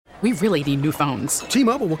We really need new phones.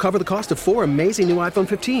 T-Mobile will cover the cost of 4 amazing new iPhone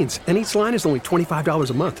 15s, and each line is only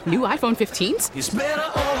 $25 a month. New iPhone 15s? It's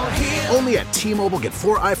better over here. Only at T-Mobile, get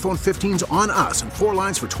 4 iPhone 15s on us and 4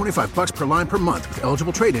 lines for $25 per line per month with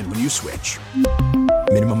eligible trade-in when you switch.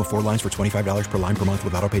 Minimum of 4 lines for $25 per line per month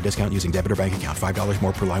with autopay discount using debit or bank account. $5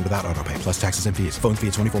 more per line without autopay, plus taxes and fees. Phone fee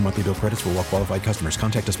at 24 monthly bill credits for well-qualified customers.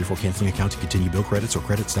 Contact us before canceling account to continue bill credits or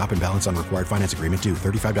credit stop and balance on required finance agreement due.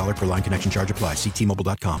 $35 per line connection charge applies. See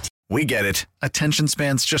T-Mobile.com. We get it. Attention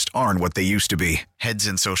spans just aren't what they used to be. Heads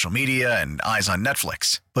in social media and eyes on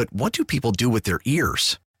Netflix. But what do people do with their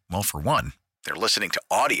ears? Well, for one, they're listening to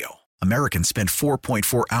audio. Americans spend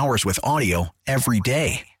 4.4 hours with audio every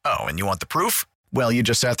day. Oh, and you want the proof? Well, you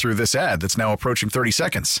just sat through this ad that's now approaching 30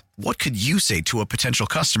 seconds. What could you say to a potential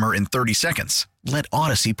customer in 30 seconds? Let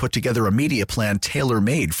Odyssey put together a media plan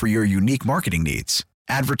tailor-made for your unique marketing needs.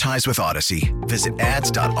 Advertise with Odyssey. Visit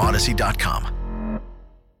ads.odyssey.com.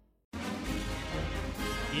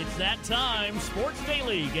 It's that time, Sports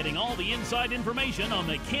Daily, getting all the inside information on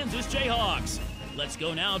the Kansas Jayhawks. Let's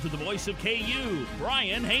go now to the voice of KU,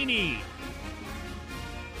 Brian Haney.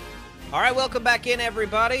 All right, welcome back in,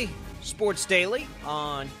 everybody. Sports Daily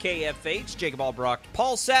on KFH. Jacob Albrock,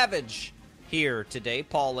 Paul Savage here today.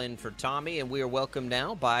 Paul in for Tommy, and we are welcomed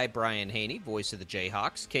now by Brian Haney, voice of the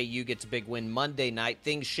Jayhawks. KU gets a big win Monday night.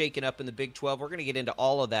 Things shaking up in the Big 12. We're going to get into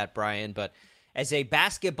all of that, Brian, but as a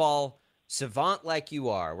basketball savant like you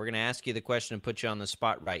are, we're going to ask you the question and put you on the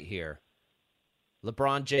spot right here.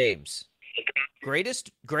 LeBron James, greatest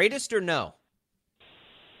or no?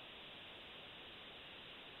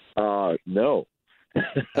 No.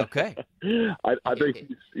 Okay. I think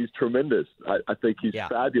he's tremendous. I think he's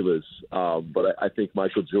fabulous. But I think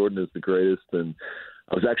Michael Jordan is the greatest. And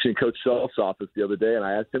I was actually in Coach Self's office the other day, and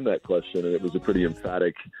I asked him that question, and it was a pretty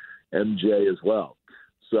emphatic MJ as well.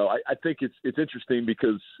 So I think it's interesting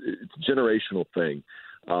because it's a generational thing.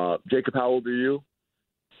 Jacob, how old are you?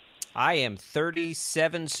 I am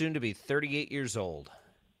 37, soon to be 38 years old.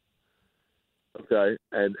 Okay,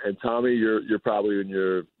 and Tommy, you're probably in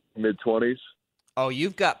your mid-20s. Oh,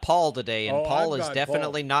 you've got Paul today, and Paul is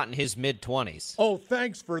definitely not in his mid-20s. Oh,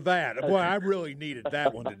 thanks for that. Boy, I really needed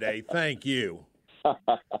that one today. Thank you.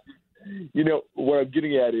 You know, what I'm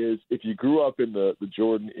getting at is if you grew up in the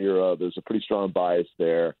Jordan era, there's a pretty strong bias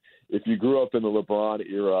there. If you grew up in the LeBron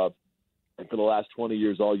era, and for the last 20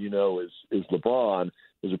 years all you know is LeBron,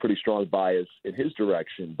 there's a pretty strong bias in his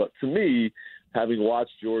direction. But to me, having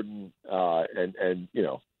watched Jordan and you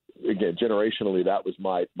know, again, generationally, that was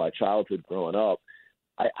my childhood growing up.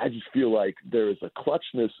 I just feel like there is a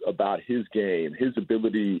clutchness about his game, his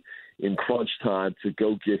ability in crunch time to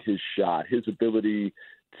go get his shot, his ability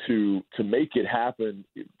to make it happen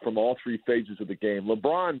from all three phases of the game.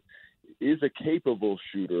 LeBron is a capable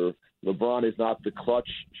shooter. LeBron is not the clutch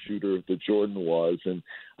shooter that Jordan was. And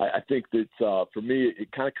I think that for me,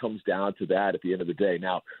 it kind of comes down to that at the end of the day.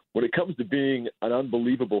 Now, when it comes to being an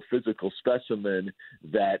unbelievable physical specimen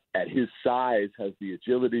that at his size has the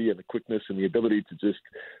agility and the quickness and the ability to just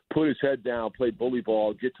put his head down, play bully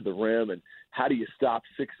ball, get to the rim, and how do you stop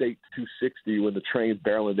 6'8", 260 when the train's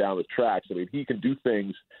barreling down the tracks? I mean, he can do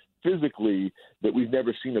things physically that we've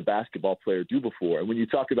never seen a basketball player do before. And when you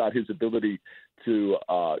talk about his ability to,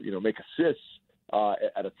 make assists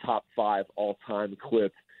at a top 5 all-time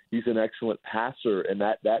clip, he's an excellent passer, and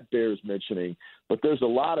that bears mentioning. But there's a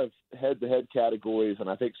lot of head-to-head categories, and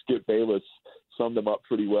I think Skip Bayless summed them up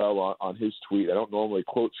pretty well on his tweet. I don't normally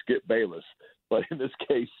quote Skip Bayless, but in this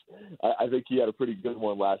case, I think he had a pretty good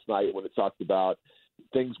one last night when it talked about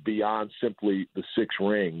things beyond simply the 6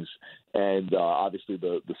 rings. And obviously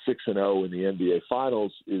the 6-0 in the NBA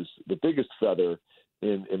Finals is the biggest feather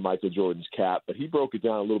in Michael Jordan's cap. But he broke it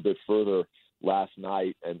down a little bit further last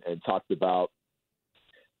night and talked about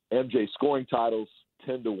MJ scoring titles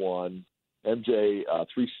 10-1, MJ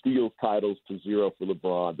 3 steals titles to 0 for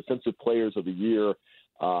LeBron, defensive players of the year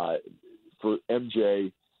for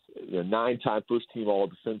MJ, 9-time first-team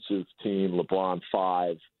all-defensive team, LeBron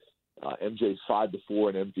 5. MJ's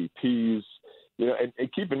 5-4 in MVPs,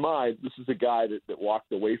 and keep in mind, this is a guy that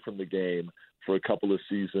walked away from the game for a couple of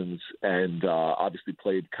seasons and obviously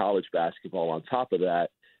played college basketball on top of that.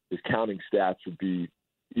 His counting stats would be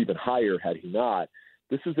even higher had he not.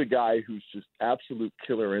 This is a guy who's just absolute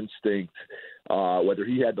killer instinct, whether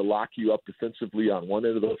he had to lock you up defensively on one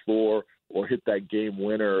end of the floor or hit that game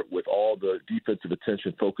winner with all the defensive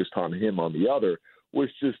attention focused on him on the other, was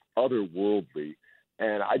just otherworldly.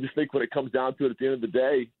 And I just think when it comes down to it at the end of the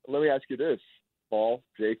day, let me ask you this, Paul,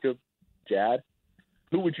 Jacob, Jad,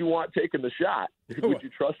 who would you want taking the shot? Would you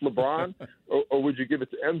trust LeBron or would you give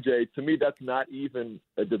it to MJ? To me, that's not even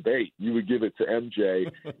a debate. You would give it to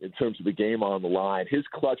MJ in terms of the game on the line. His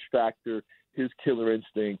clutch factor, his killer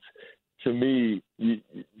instincts, to me,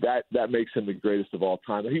 that makes him the greatest of all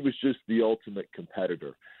time. He was just the ultimate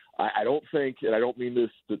competitor. I don't think, and I don't mean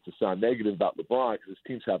this to sound negative about LeBron because his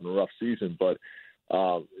team's having a rough season, but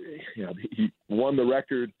he won the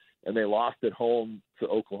record and they lost at home to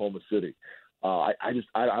Oklahoma City. I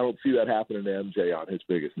don't see that happening to MJ on his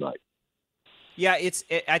biggest night. Yeah,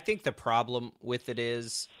 I think the problem with it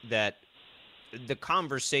is that the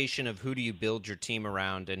conversation of who do you build your team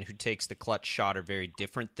around and who takes the clutch shot are very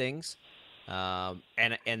different things,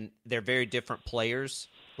 and they're very different players.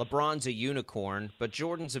 LeBron's a unicorn, but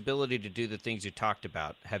Jordan's ability to do the things you talked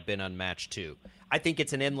about have been unmatched too. I think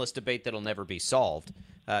it's an endless debate that'll never be solved,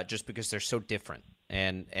 just because they're so different,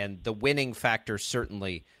 and the winning factor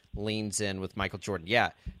certainly leans in with Michael Jordan. Yeah,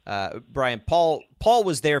 Brian, Paul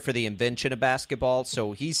was there for the invention of basketball,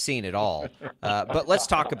 so he's seen it all. But let's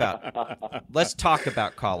talk about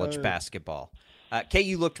college basketball.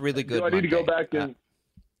 KU looked really good. Do I need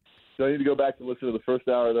to go back and listen to the first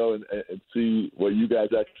hour though, and see what you guys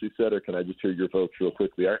actually said, or can I just hear your folks real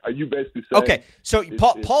quickly? Are you basically saying? Okay, so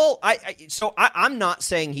Paul, I'm not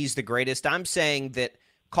saying he's the greatest. I'm saying that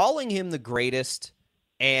calling him the greatest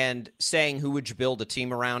and saying who would you build a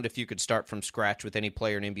team around if you could start from scratch with any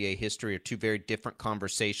player in NBA history are two very different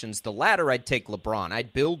conversations. The latter, I'd take LeBron.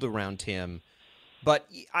 I'd build around him. But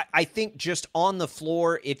I think just on the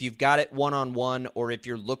floor, if you've got it one-on-one or if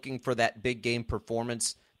you're looking for that big game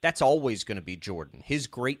performance, that's always going to be Jordan. His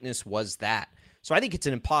greatness was that. So I think it's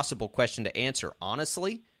an impossible question to answer.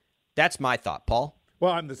 Honestly, that's my thought. Paul?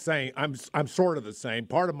 Well, I'm the same. I'm sort of the same.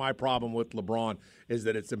 Part of my problem with LeBron is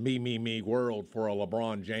that it's a me world for a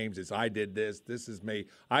LeBron James. It's I did this. This is me.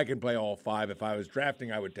 I can play all five. If I was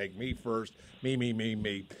drafting, I would take me first.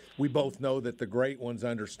 Me. We both know that the great ones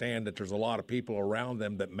understand that there's a lot of people around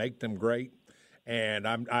them that make them great. And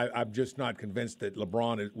I'm just not convinced that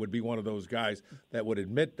LeBron would be one of those guys that would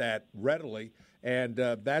admit that readily. And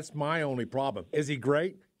that's my only problem. Is he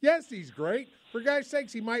great? Yes, he's great. For guys'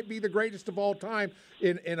 sakes, he might be the greatest of all time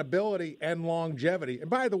in ability and longevity. And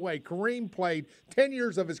by the way, Kareem played 10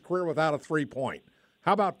 years of his career without a three-point.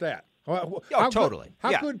 How about that? Totally.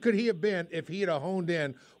 How good could he have been if he had honed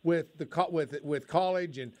in with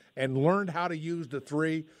college and learned how to use the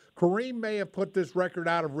three? Kareem may have put this record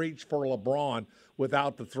out of reach for LeBron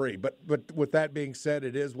without the three. But with that being said,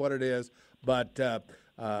 it is what it is. But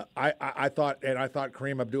I thought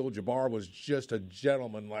Kareem Abdul-Jabbar was just a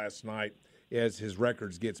gentleman last night as his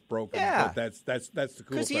records gets broken. Yeah. But that's the cool thing.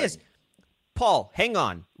 Because he is. Paul, hang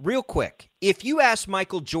on real quick. If you asked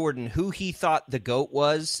Michael Jordan who he thought the GOAT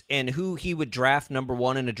was and who he would draft number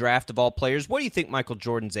one in a draft of all players, what do you think Michael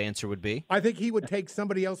Jordan's answer would be? I think he would take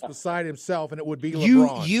somebody else beside himself, and it would be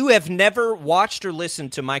LeBron. You have never watched or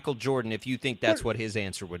listened to Michael Jordan if you think that's what his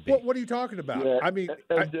answer would be. What are you talking about? Yeah, I mean,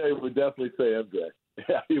 MJ would definitely say MJ.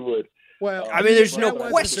 Yeah, he would. Well, I mean, there's no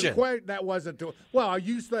question. That wasn't. Well,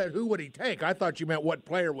 you said who would he take? I thought you meant what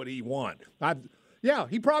player would he want. Yeah,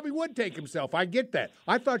 he probably would take himself. I get that.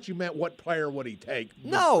 I thought you meant what player would he take.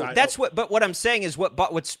 No, that's what. But what I'm saying is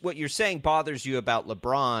what you're saying bothers you about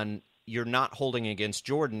LeBron. You're not holding against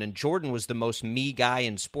Jordan, and Jordan was the most me guy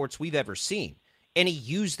in sports we've ever seen, and he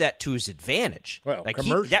used that to his advantage. Well, like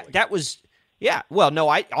commercially. that was. Yeah, well, no,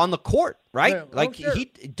 on the court, right? Yeah, like sure. he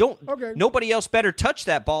don't. Okay. Nobody else better touch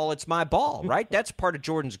that ball. It's my ball, right? That's part of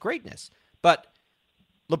Jordan's greatness. But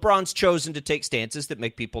LeBron's chosen to take stances that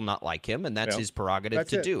make people not like him, and that's his prerogative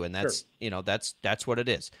to do. And that's that's what it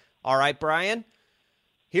is. All right, Brian,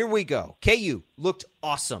 here we go. KU looked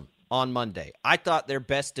awesome on Monday. I thought their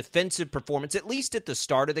best defensive performance, at least at the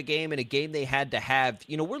start of the game, in a game they had to have.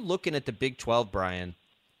 We're looking at the Big 12, Brian.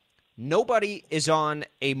 Nobody is on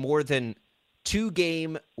a more than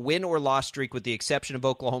 2-game win or loss streak with the exception of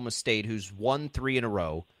Oklahoma State, who's won 3 in a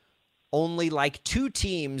row. Only like 2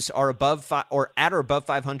 teams are above or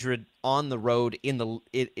 500 on the road in the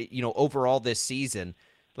overall this season.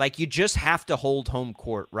 Like, you just have to hold home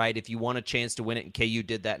court, right, if you want a chance to win it, and KU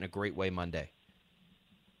did that in a great way Monday.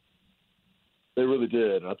 They really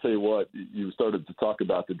did. And I'll tell you what, you started to talk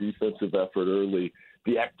about the defensive effort early.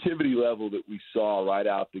 The activity level that we saw right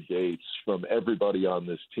out the gates from everybody on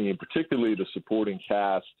this team, particularly the supporting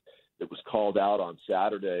cast that was called out on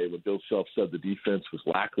Saturday when Bill Self said the defense was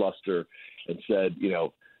lackluster and said,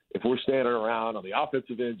 if we're standing around on the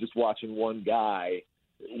offensive end just watching one guy,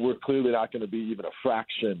 we're clearly not going to be even a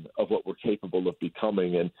fraction of what we're capable of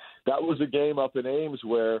becoming. And that was a game up in Ames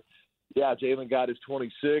where, Yeah, Jalen got his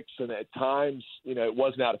 26, and at times, it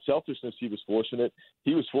wasn't out of selfishness he was forcing it.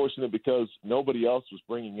 He was forcing it because nobody else was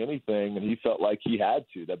bringing anything, and he felt like he had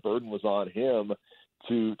to. That burden was on him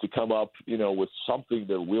to come up, with something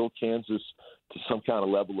that will Kansas to some kind of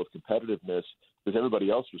level of competitiveness, because everybody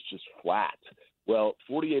else was just flat. Well,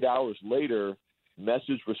 48 hours later,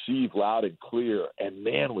 message received loud and clear, and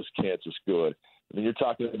man, was Kansas good. I mean, you're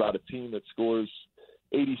talking about a team that scores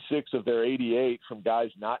 86 of their 88 from guys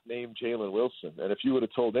not named Jalen Wilson. And if you would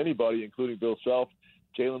have told anybody, including Bill Self,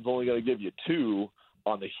 Jalen's only going to give you 2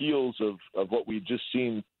 on the heels of what we've just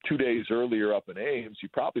seen 2 days earlier up in Ames, you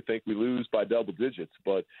probably think we lose by double digits.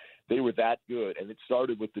 But they were that good, and it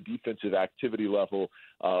started with the defensive activity level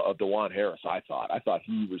of DeJuan Harris, I thought. I thought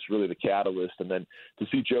he was really the catalyst. And then to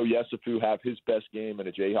see Joe Yesufu have his best game in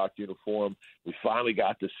a Jayhawk uniform, we finally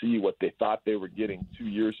got to see what they thought they were getting 2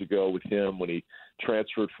 years ago with him when he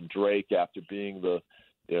transferred from Drake after being the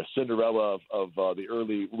Cinderella of the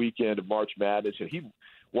early weekend of March Madness. And he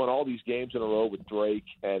won all these games in a row with Drake,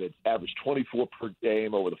 and it averaged 24 per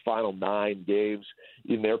game over the final 9 games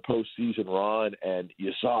in their postseason run. And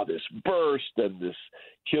you saw this burst and this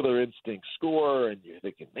killer instinct score, and you're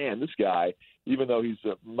thinking, man, this guy, even though he's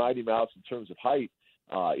a mighty mouse in terms of height,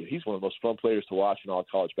 he's one of the most fun players to watch in all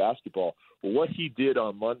college basketball. But what he did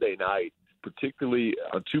on Monday night, particularly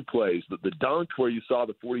on 2 plays, the dunk where you saw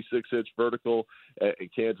the 46-inch vertical and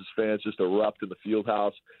Kansas fans just erupt in the field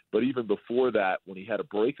house. But even before that, when he had a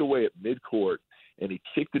breakaway at midcourt and he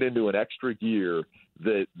kicked it into an extra gear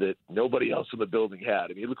that nobody else in the building had. I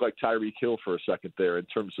mean, he looked like Tyreek Hill for a second there in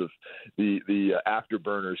terms of the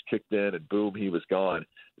afterburners kicked in and boom, he was gone.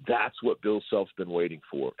 That's what Bill Self's been waiting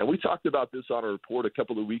for. And we talked about this on a report a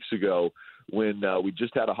couple of weeks ago when we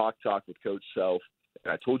just had a Hawk Talk with Coach Self.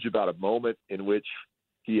 And I told you about a moment in which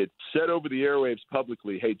he had said over the airwaves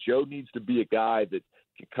publicly, hey, Joe needs to be a guy that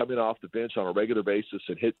can come in off the bench on a regular basis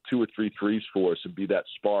and hit 2 or 3 threes for us and be that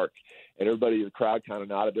spark. And everybody in the crowd kind of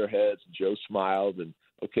nodded their heads, and Joe smiled, and,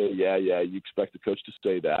 okay, yeah, you expect the coach to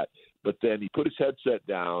say that. But then he put his headset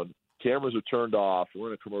down, cameras are turned off, we're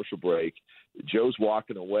in a commercial break, Joe's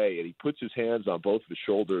walking away, and he puts his hands on both of his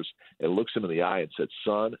shoulders and looks him in the eye and said,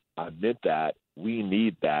 son, I meant that. We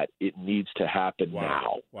need that. It needs to happen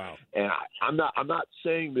now. Wow. And I'm not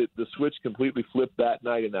saying that the switch completely flipped that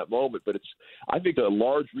night in that moment, but it's, I think, a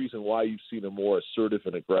large reason why you've seen a more assertive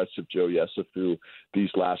and aggressive Joe Yesufu these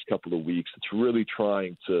last couple of weeks. It's really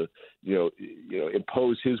trying to,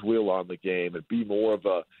 impose his will on the game and be more of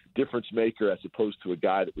a difference maker as opposed to a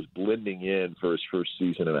guy that was blending in for his first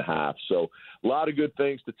season and a half. So a lot of good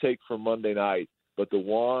things to take from Monday night, but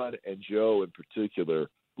DeJuan and Joe in particular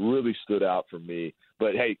really stood out for me.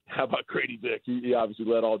 But, hey, how about Grady Dick? He obviously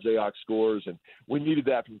led all Jayhawk scores, and we needed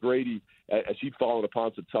that from Grady as he'd fallen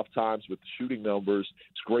upon some tough times with the shooting numbers.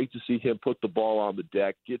 It's great to see him put the ball on the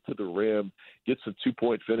deck, get to the rim, get some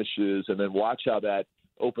 2-point finishes, and then watch how that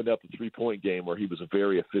opened up the 3-point game where he was a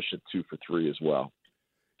very efficient 2 for 3 as well.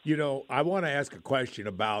 I want to ask a question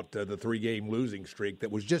about the 3-game losing streak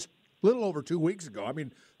that was just a little over 2 weeks ago. I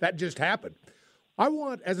mean, that just happened.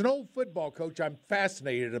 As an old football coach, I'm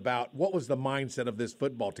fascinated about what was the mindset of this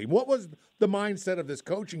football team. What was the mindset of this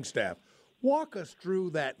coaching staff? Walk us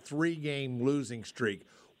through that 3-game losing streak.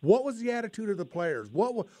 What was the attitude of the players?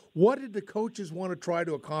 What did the coaches want to try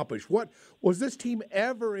to accomplish? What was this team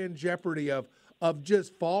ever in jeopardy of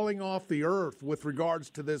just falling off the earth with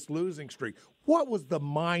regards to this losing streak? What was the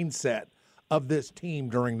mindset of this team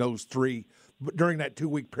during that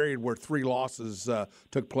 2-week period where 3 losses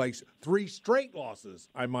took place, 3 straight losses,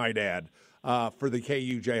 I might add, for the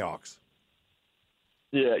KU Jayhawks?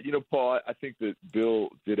 Yeah, Paul, I think that Bill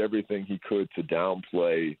did everything he could to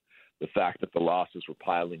downplay the fact that the losses were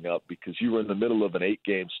piling up because you were in the middle of an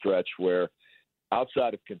 8-game stretch where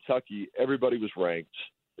outside of Kentucky, everybody was ranked.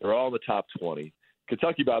 They're all in the top 20.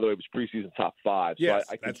 Kentucky, by the way, was preseason top 5. So yes,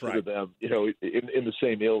 I consider right. them, in the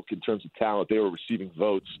same ilk in terms of talent. They were receiving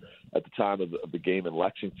votes at the time of the game in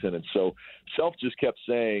Lexington. And so Self just kept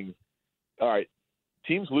saying, all right,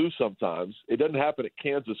 teams lose sometimes. It doesn't happen at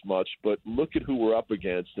Kansas much, but look at who we're up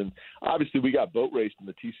against. And obviously we got boat raced in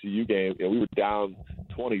the TCU game. We were down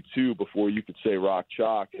 22 before you could say rock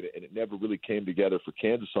chalk, and it never really came together for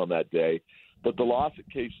Kansas on that day. But the loss at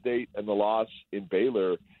K-State and the loss in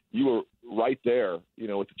Baylor, you were right there,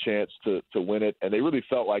 with the chance to win it. And they really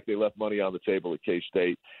felt like they left money on the table at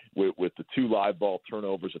K-State with the 2 live ball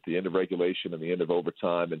turnovers at the end of regulation and the end of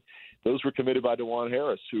overtime. And those were committed by DeJuan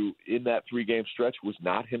Harris, who in that 3-game stretch was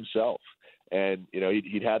not himself. And,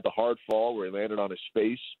 he'd had the hard fall where he landed on his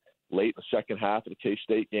face late in the second half of the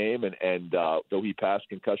K-State game. And though he passed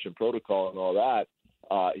concussion protocol and all that,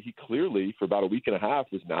 he clearly, for about a week and a half,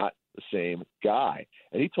 was not the same guy.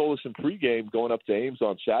 And he told us in pregame going up to Ames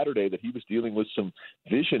on Saturday that he was dealing with some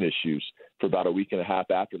vision issues for about a week and a half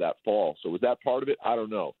after that fall. So was that part of it? I don't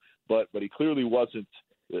know. But he clearly wasn't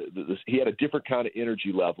he had a different kind of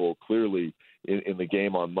energy level clearly in the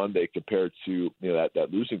game on Monday compared to that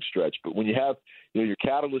losing stretch. But when you have your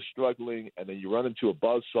catalyst struggling and then you run into a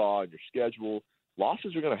buzzsaw in your schedule,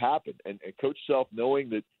 losses are going to happen. And Coach Self, knowing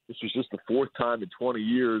that this was just the fourth time in 20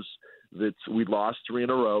 years that we'd lost 3 in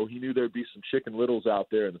a row, he knew there'd be some chicken littles out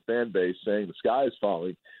there in the fan base saying the sky is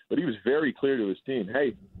falling. But he was very clear to his team,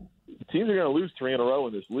 hey, teams are going to lose 3 in a row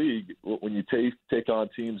in this league when you take on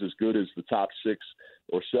teams as good as the top 6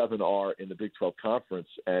 or 7 are in the Big 12 Conference.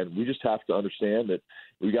 And we just have to understand that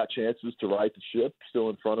we got chances to right the ship still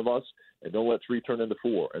in front of us, and don't let 3 turn into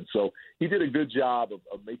 4. And so he did a good job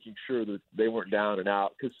of making sure that they weren't down and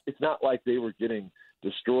out, because it's not like they were getting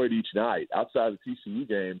destroyed each night. Outside of the TCU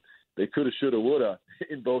game, they coulda, shoulda, woulda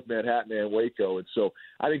in both Manhattan and Waco. And so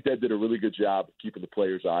I think that did a really good job of keeping the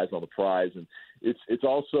players' eyes on the prize. And it's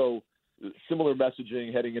also similar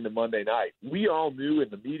messaging heading into Monday night. We all knew in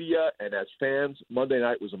the media and as fans, Monday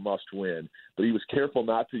night was a must-win. But he was careful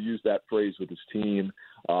not to use that phrase with his team.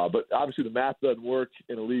 But obviously the math doesn't work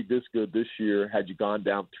in a league this good this year. Had you gone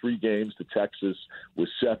down 3 games to Texas with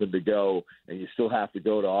 7 to go, and you still have to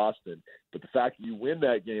go to Austin. But the fact that you win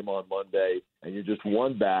that game on Monday and you're just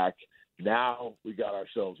 1 back, now we got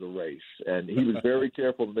ourselves a race. And he was very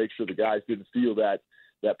careful to make sure the guys didn't feel that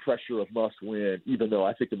pressure of must win, even though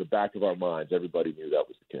I think in the back of our minds, everybody knew that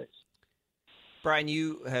was the case. Brian,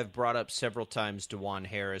 you have brought up several times DeJuan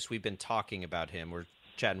Harris. We've been talking about him. We're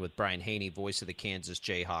chatting with Brian Haney, voice of the Kansas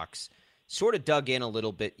Jayhawks. Sort of dug in a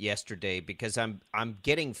little bit yesterday because I'm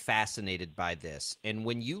getting fascinated by this. And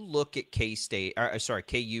when you look at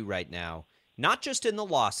KU right now, not just in the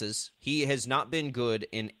losses, he has not been good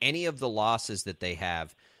in any of the losses that they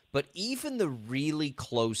have, but even the really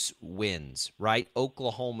close wins, right?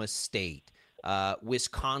 Oklahoma State,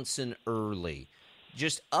 Wisconsin early,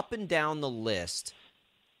 just up and down the list.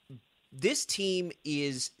 This team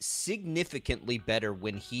is significantly better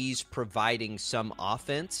when he's providing some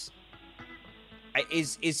offense.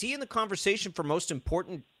 Is he in the conversation for most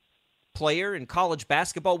important player in college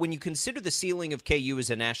basketball when you consider the ceiling of KU as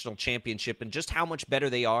a national championship and just how much better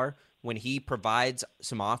they are when he provides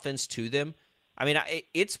some offense to them? I mean,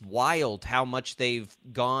 it's wild how much they've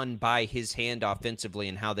gone by his hand offensively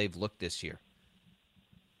and how they've looked this year.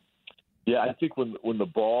 Yeah, I think when the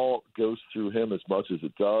ball goes through him as much as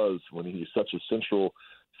it does, when he's such a central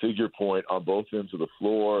figure point on both ends of the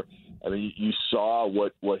floor, I mean, you saw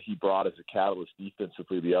what he brought as a catalyst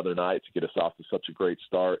defensively the other night to get us off to such a great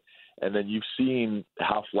start. And then you've seen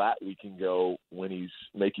how flat we can go when he's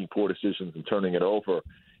making poor decisions and turning it over.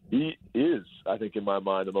 He is, I think, in my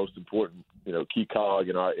mind, the most important, key cog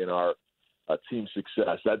in our team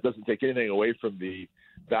success. That doesn't take anything away from the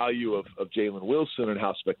value of Jalen Wilson and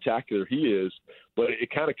how spectacular he is, but it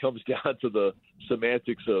kind of comes down to the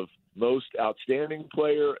semantics of most outstanding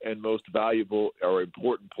player and most valuable or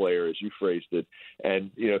important player, as you phrased it.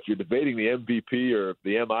 And, if you're debating the MVP or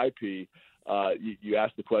the MIP, you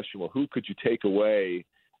ask the question, well, who could you take away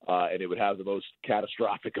and it would have the most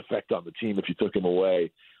catastrophic effect on the team if you took him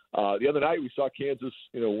away? The other night we saw Kansas,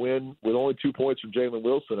 win with only 2 points from Jalen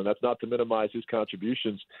Wilson, and that's not to minimize his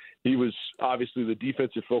contributions. He was obviously the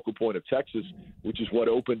defensive focal point of Texas, which is what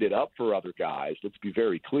opened it up for other guys. Let's be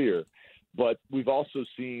very clear. But we've also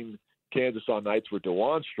seen Kansas on nights where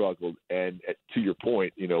DeJuan struggled, and to your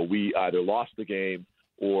point, we either lost the game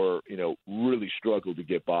or, really struggled to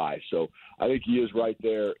get by. So I think he is right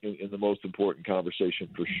there in the most important conversation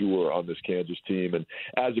for sure on this Kansas team. And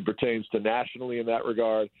as it pertains to nationally in that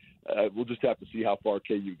regard, we'll just have to see how far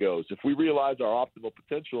KU goes. If we realize our optimal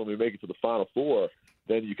potential and we make it to the Final Four,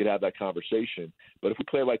 then you could have that conversation. But if we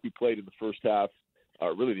play like we played in the first half,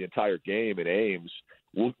 really the entire game in Ames,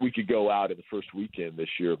 we could go out in the first weekend this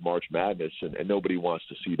year of March Madness, and nobody wants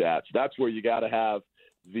to see that. So that's where you got to have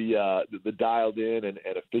the dialed in and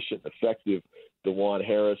efficient, effective DeJuan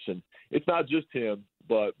Harris. And it's not just him,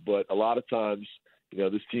 but a lot of times,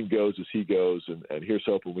 this team goes as he goes, and here's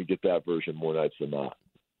hoping we get that version more nights than not.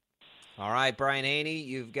 All right, Brian Haney,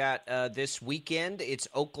 you've got this weekend. It's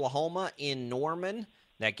Oklahoma in Norman.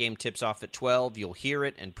 That game tips off at 12. You'll hear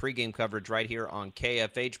it and pregame coverage right here on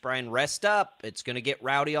KFH. Brian, rest up. It's going to get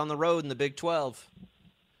rowdy on the road in the Big 12.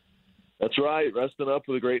 That's right. Resting up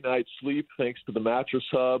with a great night's sleep thanks to the Mattress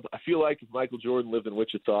Hub. I feel like if Michael Jordan lived in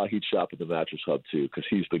Wichita, he'd shop at the Mattress Hub too because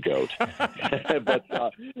he's the GOAT.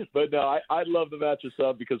 but no, I love the Mattress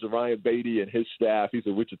Hub because of Ryan Beatty and his staff. He's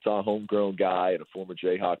a Wichita homegrown guy and a former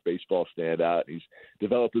Jayhawk baseball standout. He's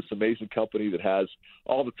developed this amazing company that has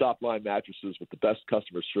all the top-line mattresses with the best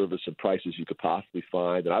customer service and prices you could possibly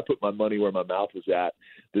find. And I put my money where my mouth was at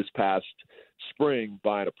this past spring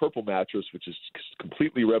buying a Purple mattress, which has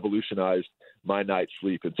completely revolutionized my night's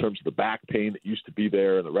sleep in terms of the back pain that used to be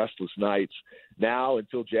there and the restless nights. Now,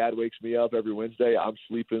 until Jad wakes me up every Wednesday, I'm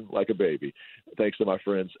sleeping like a baby, thanks to my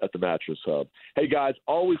friends at the Mattress Hub. Hey, guys,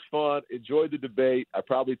 always fun. Enjoyed the debate. I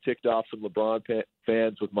probably ticked off some LeBron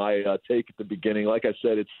fans with my take at the beginning. Like I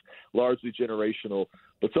said, it's largely generational,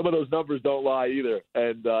 but some of those numbers don't lie either.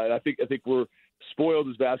 And I think we're spoiled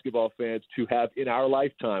as basketball fans to have in our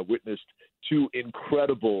lifetime witnessed two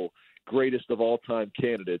incredible greatest of all time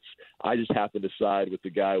candidates. I just happen to side with the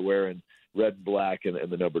guy wearing red and black and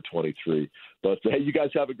the number 23. But hey, you guys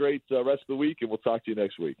have a great rest of the week, and we'll talk to you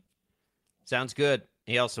next week. Sounds good.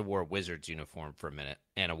 He also wore a Wizards uniform for a minute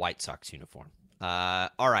and a White Sox uniform. All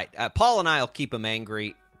right. Paul and I will keep him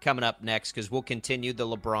angry coming up next because we'll continue the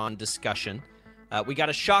LeBron discussion. We got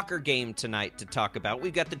a shocker game tonight to talk about.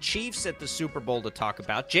 We've got the Chiefs at the Super Bowl to talk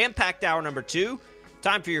about. Jam-packed hour number 2.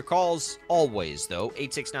 Time for your calls always, though.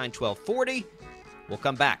 869-1240. We'll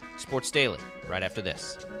come back. Sports Daily right after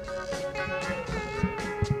this.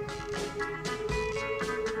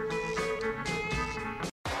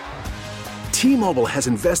 T-Mobile has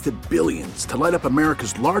invested billions to light up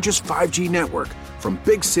America's largest 5G network, from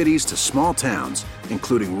big cities to small towns,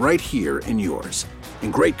 including right here in yours.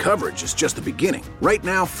 And great coverage is just the beginning. Right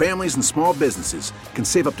now, families and small businesses can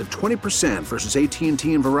save up to 20% versus AT&T and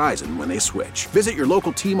Verizon when they switch. Visit your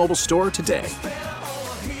local T-Mobile store today.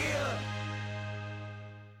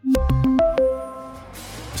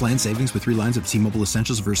 Plan savings with 3 lines of T-Mobile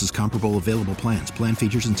Essentials versus comparable available plans. Plan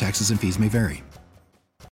features and taxes and fees may vary.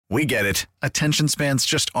 We get it. Attention spans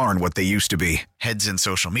just aren't what they used to be. Heads in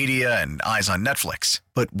social media and eyes on Netflix.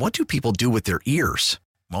 But what do people do with their ears?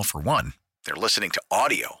 Well, for one, they're listening to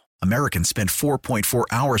audio. Americans spend 4.4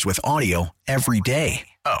 hours with audio every day.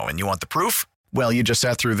 Oh, and you want the proof? Well, you just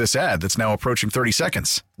sat through this ad that's now approaching 30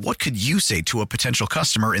 seconds. What could you say to a potential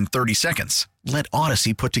customer in 30 seconds? Let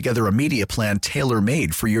Odyssey put together a media plan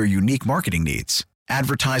tailor-made for your unique marketing needs.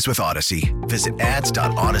 Advertise with Odyssey. Visit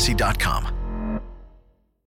ads.odyssey.com.